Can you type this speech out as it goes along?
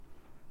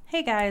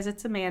Hey guys,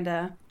 it's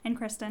Amanda. And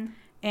Kristin.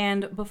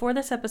 And before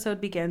this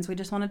episode begins, we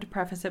just wanted to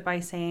preface it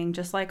by saying,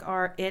 just like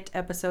our It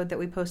episode that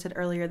we posted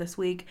earlier this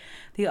week,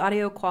 the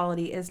audio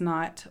quality is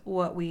not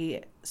what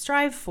we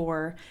strive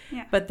for,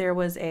 but there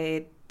was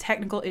a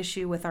technical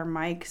issue with our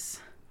mics,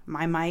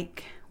 my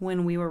mic,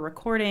 when we were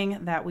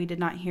recording that we did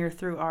not hear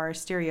through our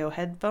stereo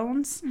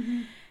headphones.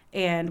 Mm-hmm.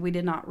 And we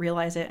did not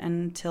realize it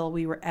until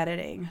we were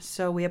editing.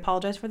 So we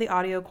apologize for the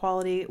audio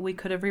quality. We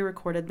could have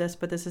re-recorded this,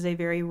 but this is a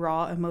very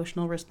raw,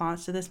 emotional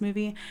response to this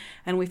movie,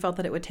 and we felt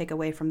that it would take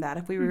away from that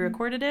if we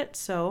re-recorded it.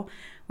 So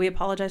we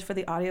apologize for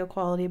the audio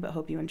quality, but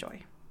hope you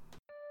enjoy.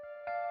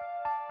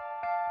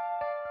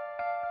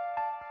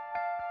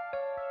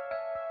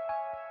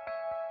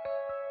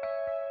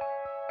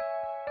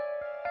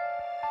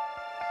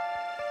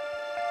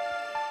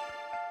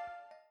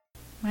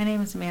 My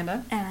name is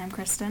Amanda. And I'm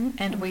Kristin.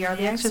 And we are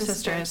the Extra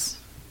Sisters.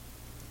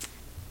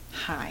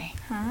 Hi.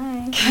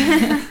 Hi.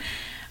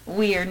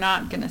 I'm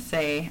not going to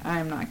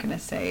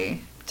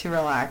say to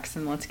relax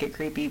and let's get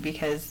creepy,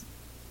 because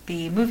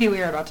the movie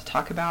we are about to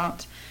talk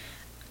about,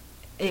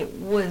 it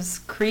was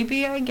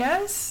creepy, I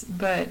guess,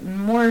 but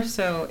more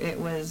so it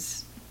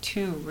was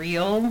too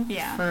real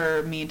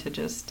for me to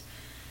just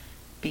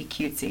be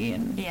cutesy,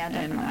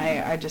 and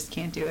I just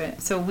can't do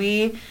it. So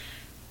we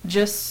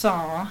just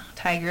saw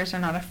Tigers Are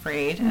Not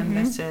Afraid, and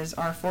this is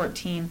our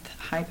 14th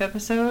hype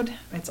episode.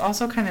 It's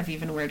also kind of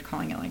even weird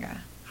calling it like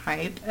a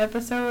hype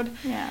episode.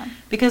 Yeah.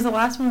 Because the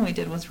last one we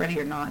did was Ready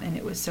or Not, and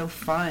it was so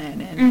fun,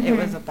 and it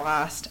was a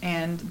blast.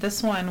 And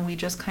this one we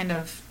just kind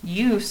of,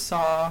 you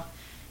saw,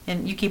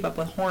 and you keep up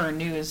with horror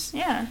news.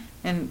 Yeah.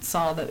 And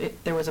saw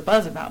that there was a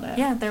buzz about it.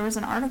 Yeah, there was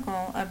an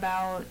article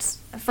about,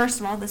 first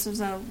of all, this was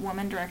a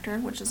woman director,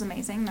 which is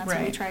amazing. That's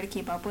what we try to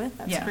keep up with.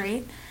 That's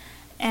great.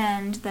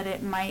 And that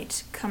it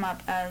might come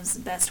up as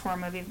best horror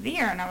movie of the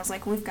year. And I was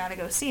like, we've got to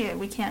go see it.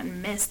 We can't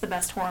miss the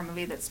best horror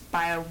movie that's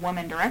by a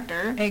woman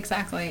director.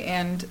 Exactly.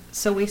 And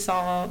so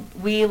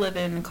we live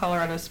in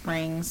Colorado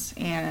Springs,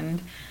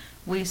 and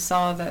we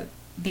saw that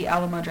the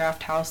Alamo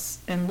Draft House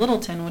in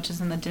Littleton, which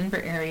is in the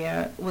Denver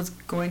area, was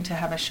going to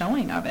have a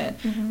showing of it,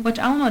 which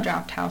Alamo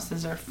Draft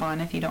Houses are fun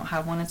if you don't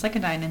have one. It's like a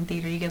dine-in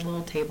theater. You get a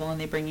little table,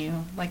 and they bring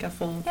you like a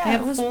full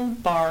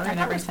bar and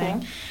everything.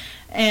 Cool.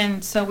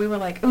 And so we were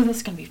like, oh, this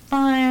is going to be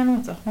fun.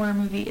 It's a horror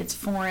movie. It's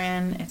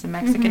foreign. It's a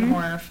Mexican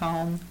horror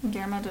film.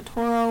 Guillermo del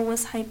Toro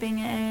was hyping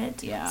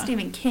it. Yeah.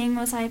 Stephen King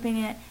was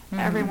hyping it.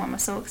 Everyone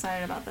was so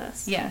excited about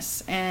this.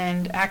 Yes.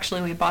 And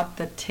actually, we bought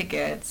the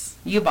tickets.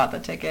 You bought the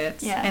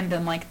tickets. Yeah. And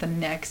then, like, the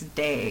next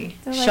day,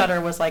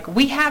 Shudder was like,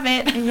 we have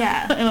it.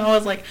 Yeah. And I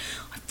was like,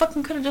 I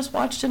fucking could have just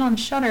watched it on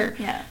Shudder.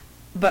 Yeah.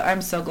 But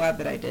I'm so glad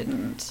that I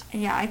didn't.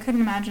 Yeah, I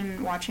couldn't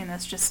imagine watching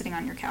this just sitting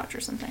on your couch or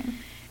something.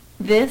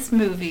 This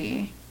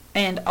movie...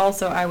 And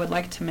also, I would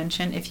like to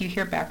mention, if you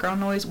hear background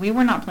noise, we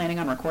were not planning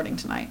on recording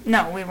tonight.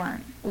 No, we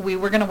weren't. We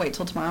were going to wait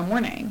till tomorrow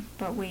morning.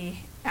 But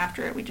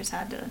after it, we just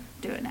had to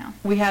do it now.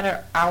 We had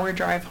an hour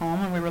drive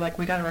home, and we were like,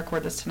 we got to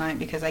record this tonight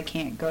because I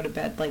can't go to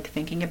bed, like,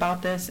 thinking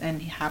about this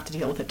and have to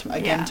deal with it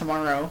again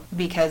tomorrow.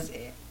 Because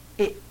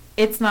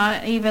it's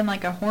not even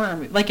like a horror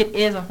movie. Like, it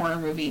is a horror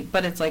movie,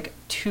 but it's, like,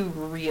 too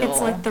real.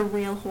 It's like the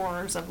real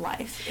horrors of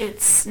life.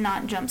 It's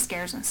not jump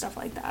scares and stuff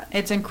like that.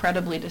 It's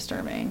incredibly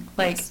disturbing.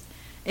 Like... Yes.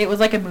 It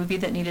was like a movie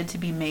that needed to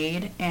be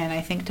made, and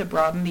I think to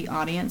broaden the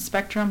audience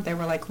spectrum, they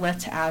were like,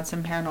 let's add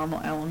some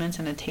paranormal elements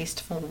in a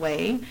tasteful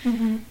way.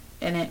 And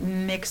it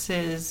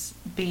mixes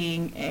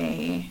being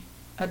a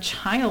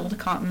child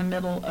caught in the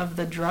middle of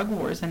the drug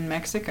wars in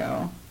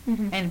Mexico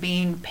and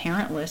being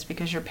parentless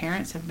because your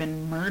parents have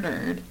been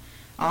murdered,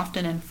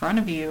 often in front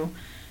of you,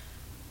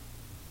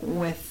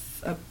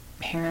 with a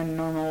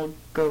paranormal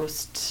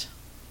ghost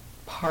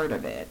part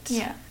of it.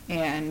 Yeah.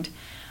 And,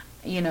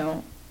 you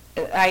know...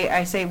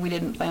 I say we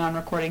didn't plan on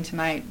recording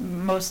tonight,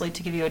 mostly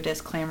to give you a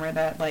disclaimer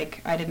that, like,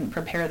 I didn't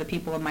prepare the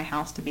people in my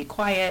house to be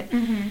quiet.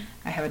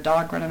 I have a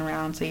dog running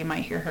around, so you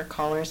might hear her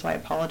call her, so I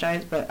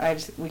apologize, but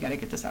we got to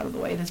get this out of the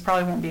way. This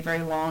probably won't be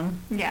very long.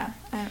 Yeah.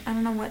 I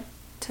don't know what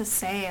to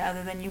say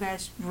other than you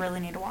guys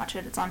really need to watch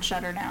it. It's on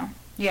Shudder now.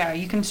 Yeah,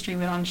 you can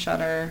stream it on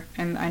Shudder,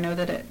 and I know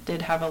that it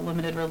did have a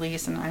limited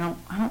release, and I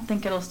don't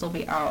think it'll still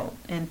be out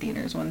in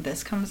theaters when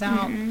this comes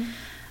out.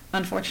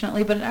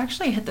 Unfortunately, but it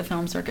actually hit the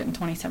film circuit in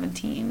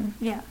 2017.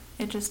 Yeah,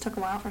 it just took a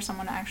while for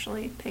someone to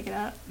actually pick it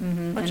up, which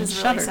and is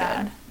Shudder really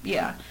sad. Did.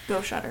 Yeah.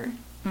 Go Shudder.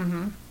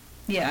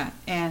 Yeah,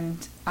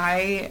 and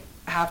I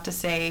have to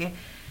say,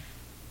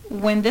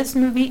 when this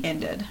movie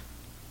ended,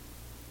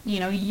 you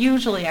know,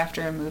 usually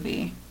after a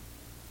movie,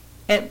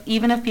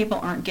 even if people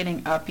aren't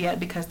getting up yet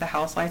because the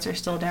house lights are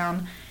still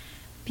down,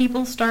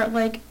 people start,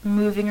 like,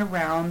 moving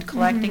around,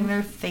 collecting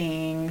their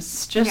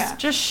things,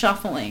 just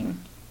shuffling.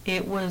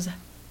 It was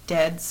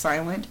dead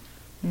silent.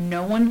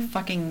 No one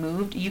fucking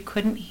moved. You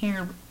couldn't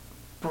hear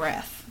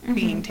breath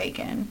being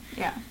taken.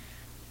 Yeah.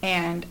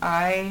 And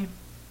I,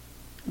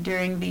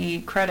 during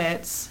the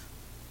credits,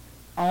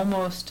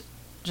 almost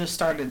just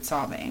started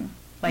sobbing.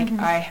 Like,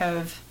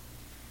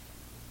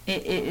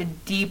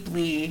 it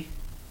deeply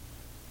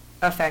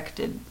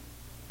affected,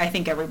 I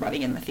think,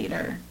 everybody in the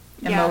theater.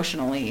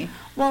 emotionally.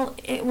 Well,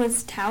 it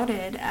was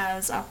touted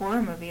as a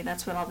horror movie.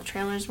 That's what all the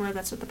trailers were.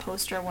 That's what the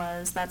poster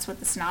was. That's what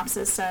the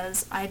synopsis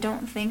says. I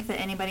don't think that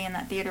anybody in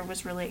that theater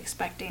was really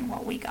expecting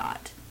what we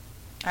got.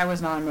 I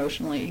was not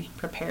emotionally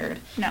prepared.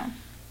 No.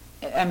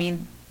 I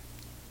mean,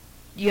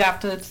 you have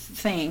to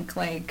think,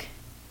 like,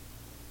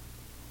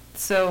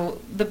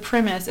 so the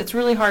premise, it's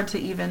really hard to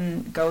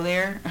even go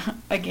there.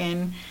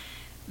 Again,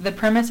 the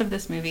premise of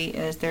this movie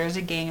is there's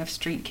a gang of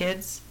street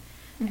kids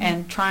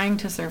and trying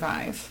to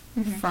survive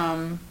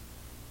from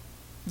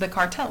the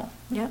cartel,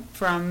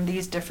 from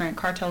these different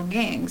cartel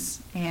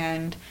gangs.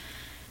 And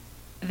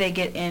they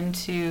get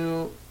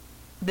into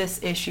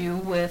this issue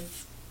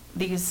with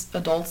these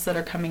adults that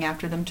are coming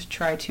after them to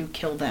try to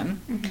kill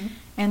them.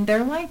 And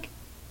they're like,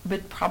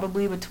 but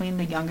probably between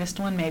the youngest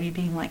one maybe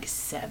being like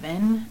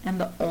 7 and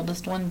the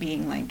oldest one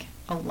being like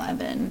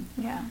 11.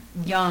 Yeah.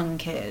 Young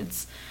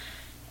kids.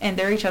 And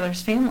they're each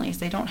other's families.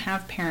 They don't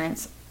have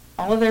parents.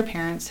 All of their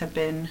parents have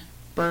been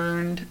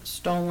burned,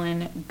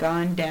 stolen,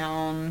 gunned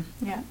down.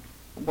 Yeah.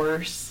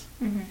 Worse.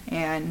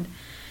 And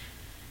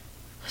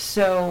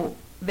so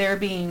they're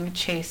being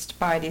chased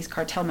by these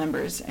cartel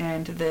members,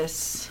 and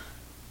this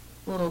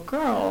little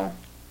girl,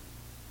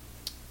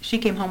 she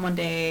came home one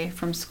day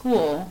from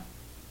school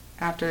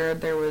after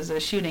there was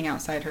a shooting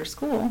outside her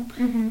school,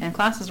 and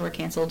classes were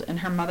canceled, and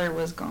her mother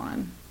was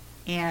gone.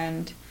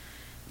 And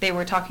they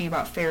were talking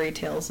about fairy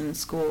tales in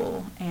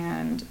school,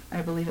 and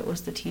I believe it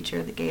was the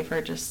teacher that gave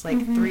her just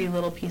like 3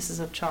 little pieces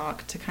of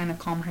chalk to kind of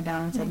calm her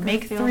down and said,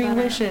 make 3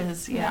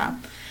 wishes. Yeah.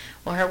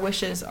 Well, her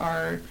wishes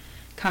are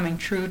coming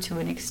true to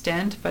an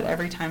extent, but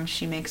every time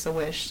she makes a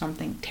wish,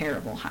 something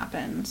terrible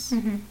happens.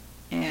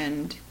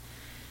 And,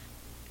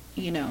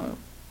 you know,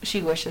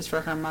 she wishes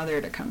for her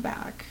mother to come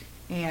back.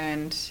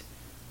 And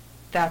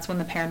that's when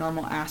the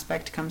paranormal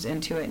aspect comes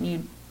into it.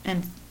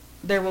 And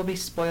there will be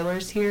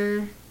spoilers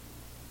here.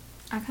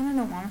 I kind of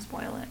don't want to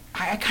spoil it.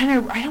 I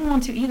don't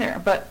want to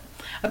either, but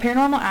a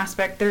paranormal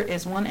aspect, there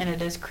is one, and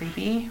it is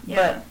creepy.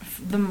 Yeah.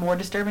 But the more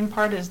disturbing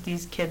part is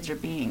these kids are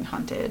being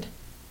hunted.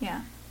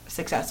 Yeah.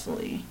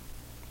 Successfully,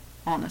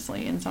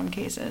 honestly, in some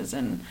cases.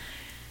 And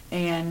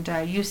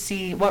you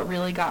see, what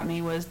really got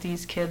me was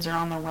these kids are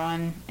on the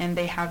run, and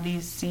they have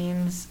these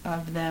scenes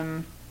of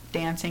them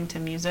dancing to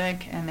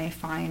music, and they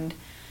find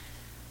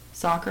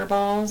soccer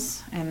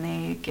balls, and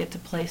they get to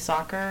play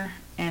soccer.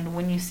 And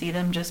when you see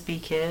them just be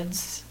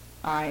kids,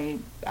 I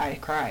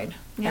cried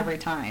every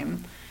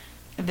time.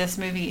 This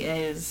movie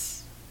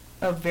is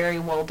a very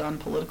well done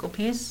political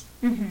piece.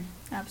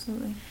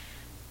 Absolutely.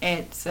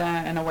 It's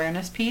an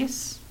awareness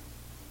piece,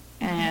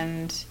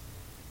 and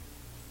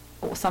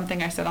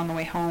something I said on the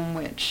way home,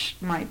 which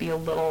might be a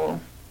little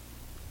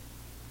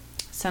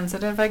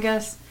sensitive, I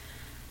guess,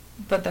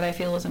 but that I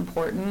feel is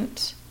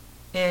important,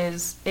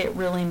 is it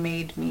really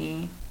made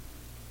me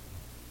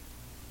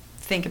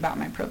think about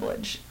my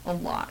privilege a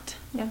lot.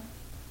 Yeah,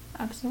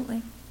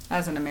 absolutely.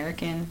 As an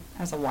American,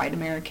 as a white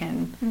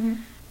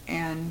American,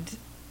 and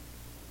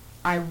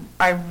I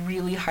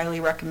really highly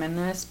recommend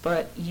this,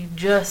 but you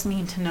just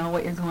need to know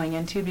what you're going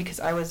into, because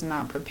I was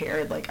not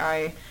prepared. Like,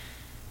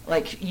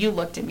 you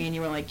looked at me and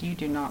you were like, you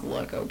do not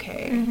look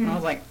okay. And I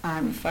was like,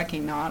 I'm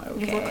fucking not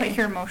okay. You look like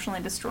you're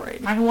emotionally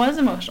destroyed. I was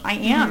emotional. I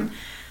am.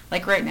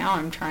 Like, right now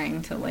I'm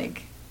trying to,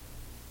 like,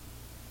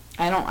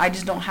 I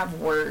just don't have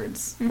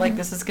words. Like,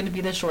 this is going to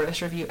be the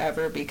shortest review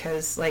ever,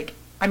 because, like,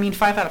 I mean,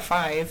 5 out of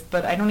 5,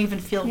 but I don't even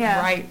feel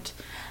right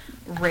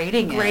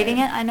rating it. Rating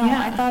it? I know.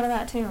 Yeah. I thought of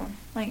that, too.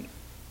 Like,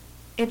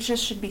 it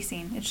just should be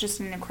seen. It's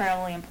just an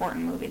incredibly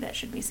important movie that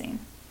should be seen.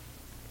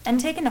 And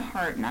taken to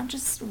heart, not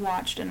just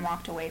watched and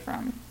walked away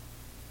from.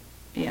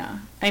 Yeah.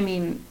 I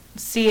mean,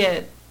 see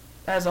it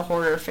as a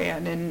horror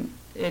fan and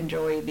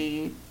enjoy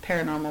the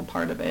paranormal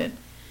part of it,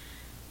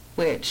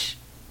 which,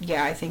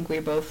 yeah, I think we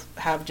both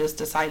have just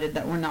decided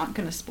that we're not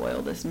going to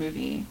spoil this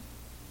movie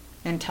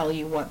and tell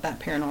you what that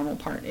paranormal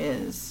part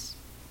is,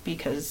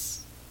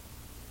 because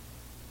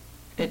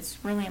it's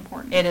really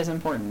important. It is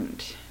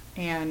important.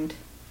 And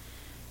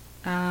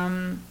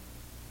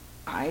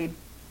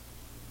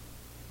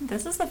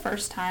this is the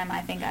first time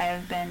I think I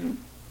have been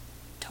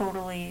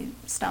totally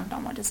stumped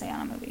on what to say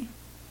on a movie.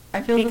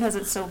 I feel because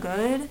it's so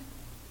good.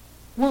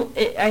 Well,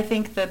 I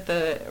think that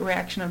the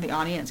reaction of the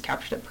audience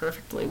captured it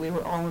perfectly. We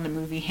were all in the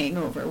movie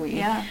hangover.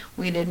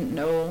 We didn't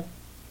know.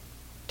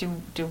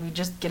 Do we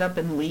just get up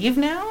and leave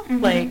now?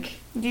 Like,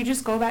 do you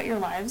just go about your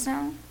lives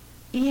now?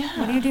 Yeah.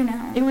 What do you do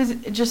now? It was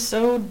just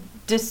so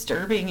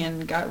disturbing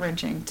and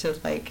gut-wrenching to,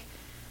 like,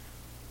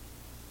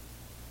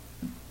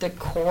 the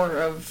core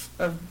of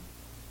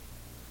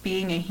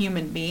being a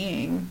human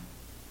being.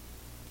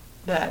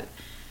 That,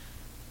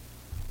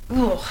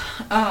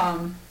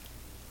 I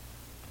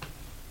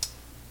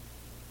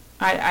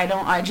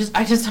just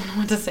don't know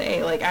what to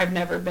say. Like, I've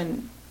never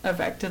been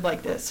affected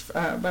like this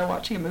by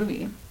watching a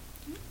movie.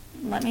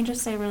 Let me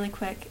just say really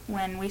quick,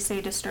 when we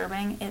say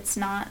disturbing, it's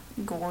not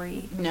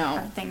gory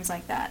or things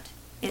like that.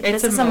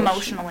 This is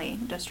emotionally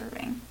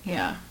disturbing.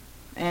 Yeah.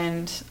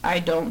 And I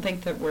don't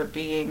think that we're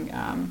being,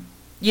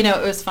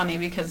 it was funny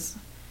because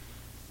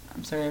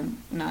I'm sorry, I'm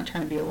not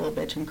trying to be a little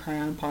bitch and cry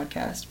on a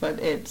podcast, but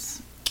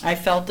I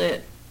felt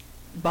it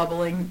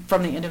bubbling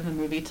from the end of the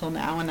movie till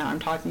now, and now I'm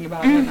talking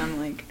about it, and I'm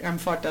like, I'm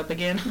fucked up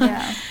again.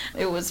 Yeah.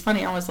 It was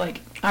funny.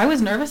 I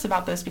was nervous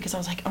about this because I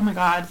was like, oh my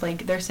god,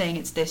 like, they're saying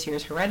it's this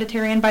year's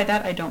Hereditary, and by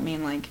that I don't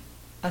mean, like,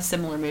 a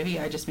similar movie.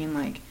 I just mean,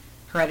 like,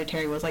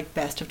 Hereditary was, like,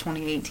 best of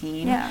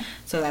 2018. Yeah.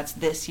 So that's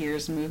this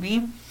year's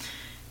movie.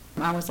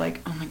 I was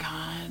like, oh my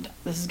god,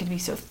 this is going to be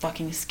so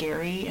fucking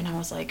scary. And I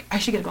was like, I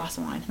should get a glass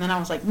of wine. And then I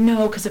was like,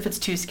 no, because if it's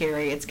too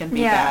scary, it's going to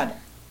be bad.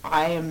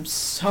 I am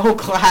so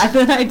glad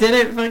that I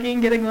didn't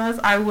fucking get a glass.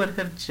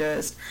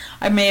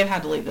 I may have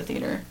had to leave the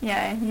theater.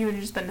 Yeah, you would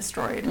have just been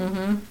destroyed.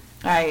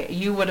 Mm-hmm.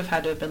 You would have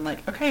had to have been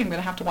like, okay, I'm going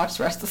to have to watch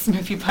the rest of this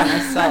movie by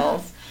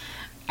myself.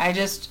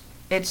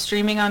 It's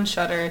streaming on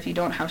Shudder. If you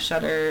don't have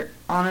Shudder,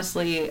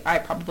 honestly, I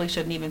probably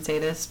shouldn't even say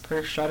this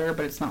per Shudder,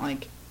 but it's not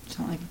like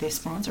they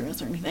sponsor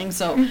us or anything.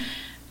 So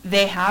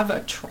they have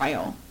a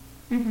trial.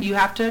 Mm-hmm. You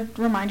have to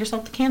remind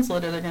yourself to cancel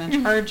it or they're going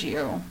to charge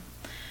you.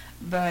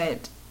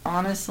 But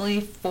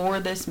honestly, for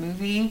this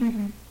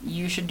movie,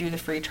 you should do the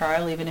free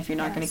trial even if you're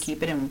not going to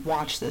keep it and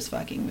watch this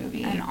fucking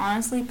movie. And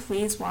honestly,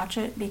 please watch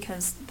it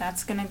because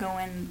that's going to go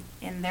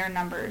in their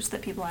numbers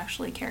that people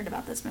actually cared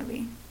about this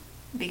movie.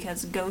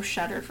 Because go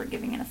Shudder for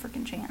giving it a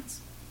freaking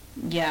chance.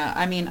 Yeah,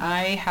 I mean,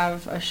 I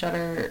have a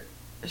Shudder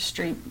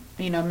stream,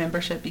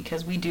 membership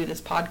because we do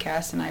this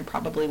podcast, and I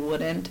probably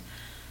wouldn't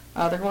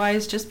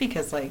otherwise, just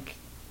because, like,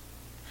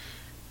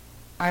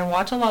 I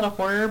watch a lot of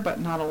horror, but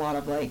not a lot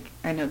of, like,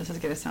 I know this is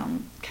going to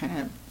sound kind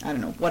of, I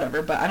don't know,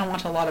 whatever, but I don't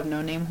watch a lot of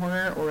no-name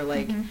horror or,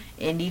 like,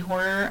 indie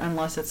horror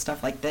unless it's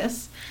stuff like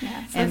this.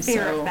 Yeah, for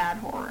fear of bad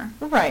horror.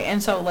 Right,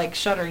 and so, like,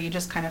 Shudder, you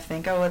just kind of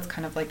think, oh, it's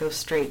kind of like those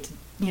straight,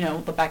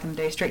 the back in the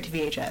day, straight to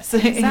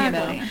VHS.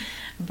 Exactly.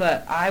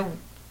 But I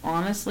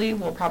honestly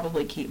will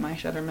probably keep my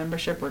Shudder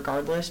membership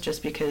regardless,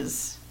 just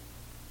because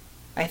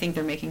I think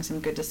they're making some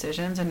good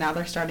decisions, and now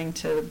they're starting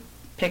to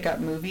pick up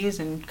movies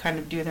and kind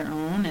of do their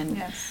own, and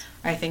yes.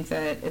 I think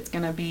that it's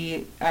going to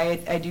be,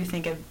 I do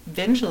think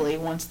eventually,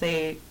 once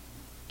they,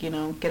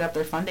 get up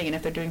their funding, and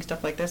if they're doing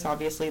stuff like this,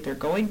 obviously they're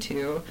going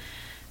to,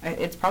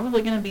 it's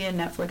probably going to be a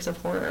Netflix of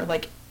horror.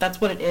 Like,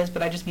 that's what it is,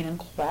 but I just mean in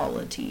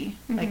quality.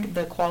 Like,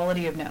 the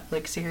quality of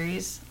Netflix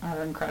series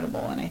are incredible,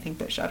 and I think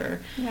that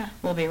Shudder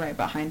will be right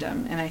behind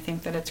them. And I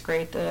think that it's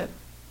great that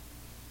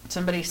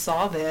somebody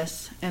saw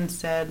this and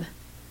said,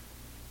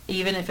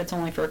 even if it's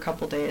only for a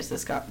couple days,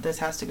 this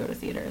has to go to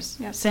theaters.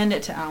 Yep. Send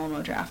it to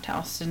Alamo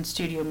Drafthouse and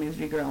Studio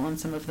Movie Grill and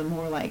some of the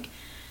more, like,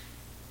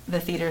 the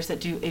theaters that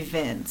do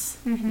events,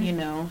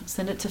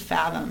 Send it to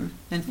Fathom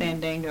and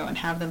Fandango and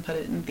have them put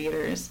it in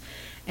theaters.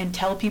 And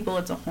tell people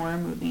it's a horror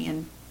movie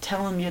and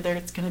tell them that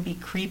it's going to be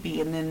creepy,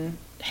 and then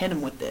hit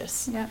them with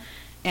this. Yeah.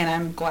 And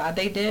I'm glad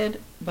they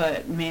did,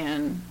 but,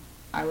 man,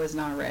 I was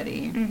not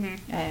ready.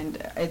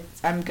 And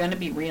I'm going to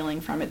be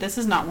reeling from it. This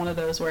is not one of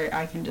those where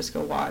I can just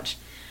go watch,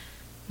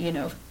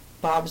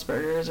 Bob's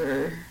Burgers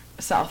or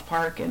South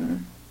Park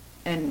and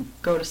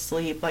go to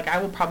sleep. Like,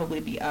 I will probably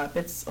be up.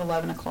 It's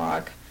 11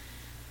 o'clock.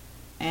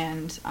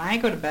 And I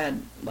go to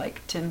bed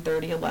like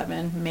 10:30,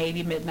 11,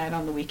 maybe midnight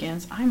on the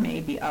weekends. I may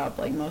be up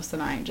like most of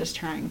the night just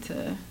trying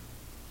to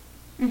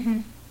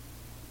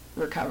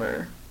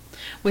recover.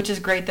 Which is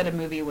great that a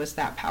movie was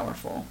that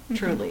powerful,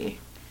 truly.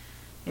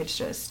 It's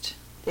just,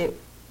 it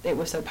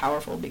was so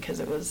powerful because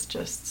it was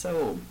just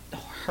so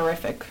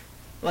horrific.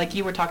 Like,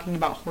 you were talking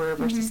about horror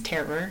versus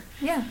terror.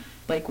 Yeah.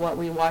 Like, what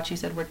we watch, you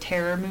said, were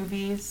terror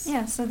movies.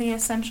 Yeah, so the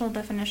essential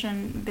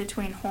definition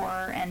between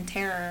horror and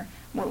terror,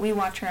 what we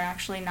watch are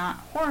actually not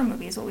horror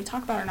movies. What we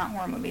talk about are not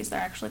horror movies.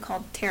 They're actually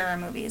called terror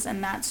movies,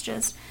 and that's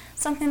just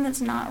something that's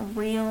not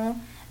real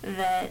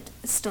that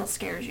still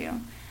scares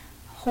you.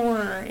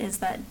 Horror is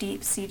that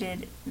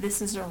deep-seated,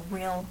 this is a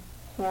real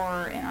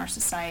horror in our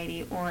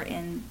society or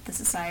in the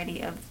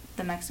society of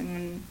the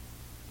Mexican,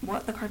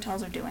 what the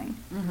cartels are doing.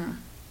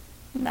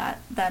 That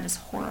is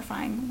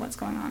horrifying, what's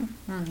going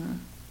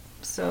on.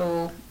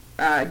 So,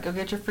 go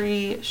get your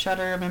free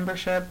Shudder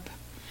membership.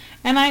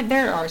 And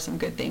there are some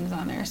good things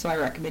on there, so I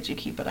recommend you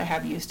keep it. I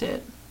have used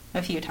it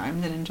a few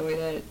times and enjoyed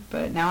it,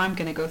 but now I'm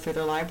going to go through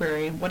their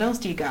library. What else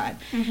do you got?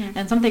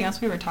 And something else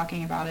we were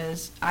talking about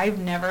is I've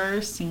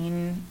never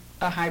seen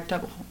a hyped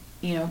up,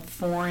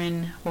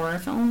 foreign horror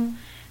film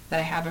that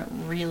I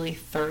haven't really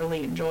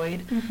thoroughly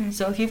enjoyed.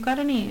 So if you've got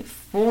any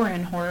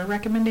foreign horror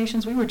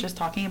recommendations, we were just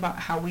talking about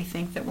how we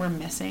think that we're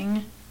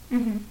missing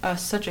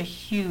such a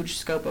huge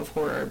scope of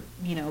horror,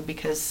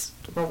 because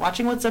we're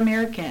watching what's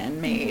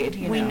American made,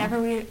 We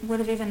never would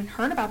have even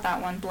heard about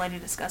that one. Bloody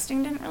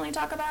Disgusting didn't really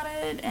talk about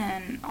it,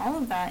 and all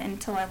of that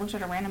until I looked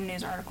at a random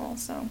news article,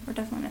 so we're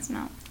definitely missing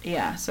out.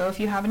 Yeah, so if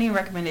you have any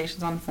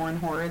recommendations on foreign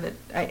horror that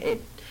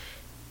it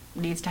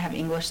needs to have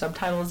English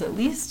subtitles at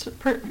least,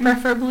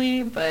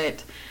 preferably,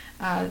 but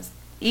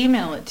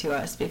email it to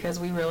us because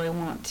we really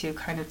want to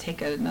kind of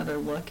take another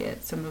look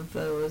at some of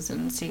those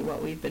and see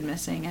what we've been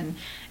missing. And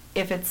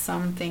if it's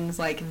some things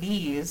like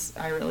these,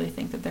 I really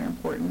think that they're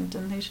important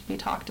and they should be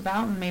talked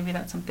about, and maybe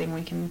that's something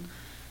we can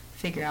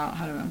figure out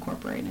how to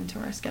incorporate into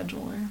our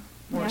schedule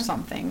or or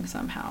something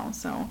somehow.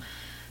 So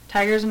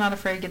Tigers Are Not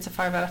Afraid gets a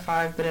 5 out of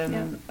 5, but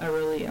in a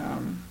really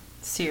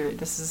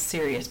this is a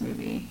serious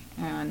movie,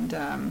 and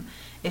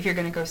if you're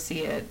going to go see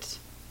it,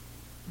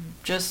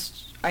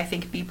 just, I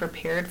think, be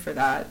prepared for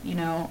that. You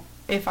know,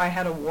 if I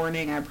had a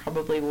warning, I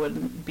probably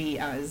wouldn't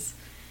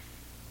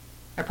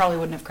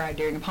have cried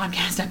during a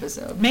podcast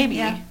episode.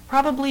 Maybe,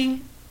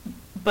 probably,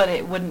 but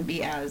I wouldn't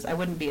be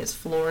as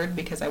floored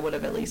because I would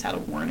have at least had a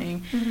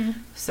warning. Mm-hmm.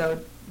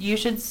 So you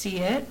should see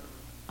it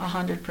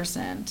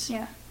 100%.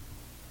 Yeah.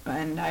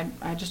 And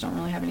I just don't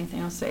really have anything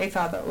else to say. I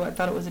thought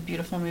it was a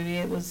beautiful movie.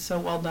 It was so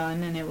well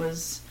done, and it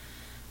was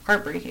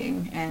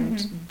heartbreaking. And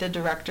the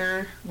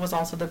director was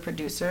also the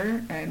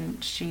producer,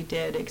 and she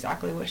did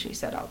exactly what she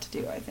set out to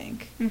do, I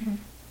think. Mm-hmm.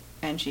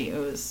 And it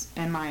was,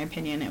 in my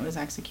opinion, it was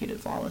executed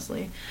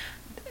flawlessly.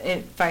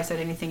 If I said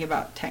anything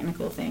about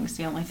technical things,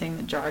 the only thing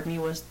that jarred me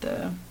was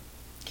the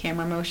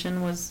camera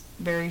motion was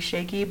very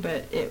shaky,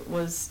 but it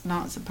was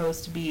not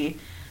supposed to be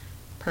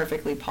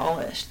perfectly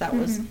polished. That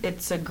was,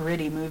 it's a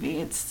gritty movie.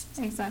 It's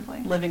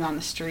exactly living on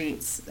the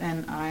streets,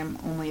 and I'm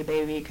only a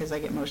baby because I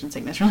get motion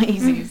sickness really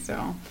easy.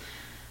 So,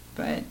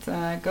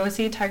 but go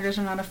see Tigers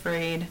Are Not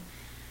Afraid.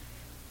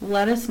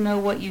 Let us know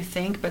what you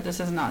think, but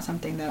this is not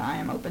something that I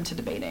am open to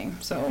debating.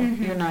 So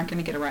you're not going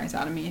to get a rise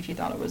out of me if you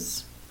thought it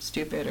was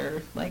stupid,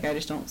 or like, I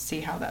just don't see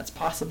how that's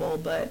possible.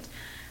 But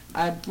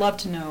I'd love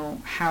to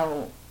know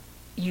how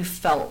you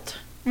felt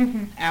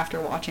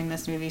after watching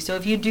this movie. So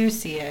if you do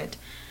see it,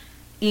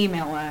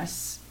 email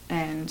us,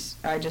 and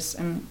I just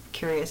am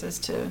curious as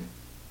to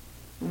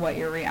what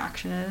your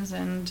reaction is,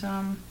 and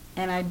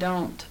I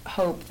don't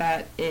hope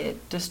that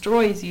it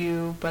destroys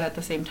you, but at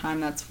the same time,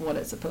 that's what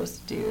it's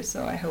supposed to do.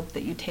 So I hope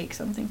that you take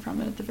something from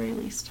it at the very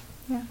least.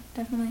 Yeah,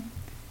 definitely.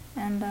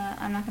 And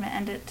I'm not going to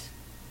end it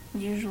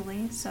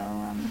usually, so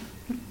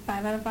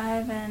 5 out of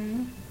 5,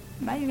 and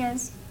bye, you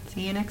guys.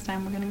 See you next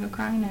time. We're going to go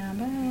cry now.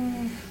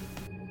 Bye.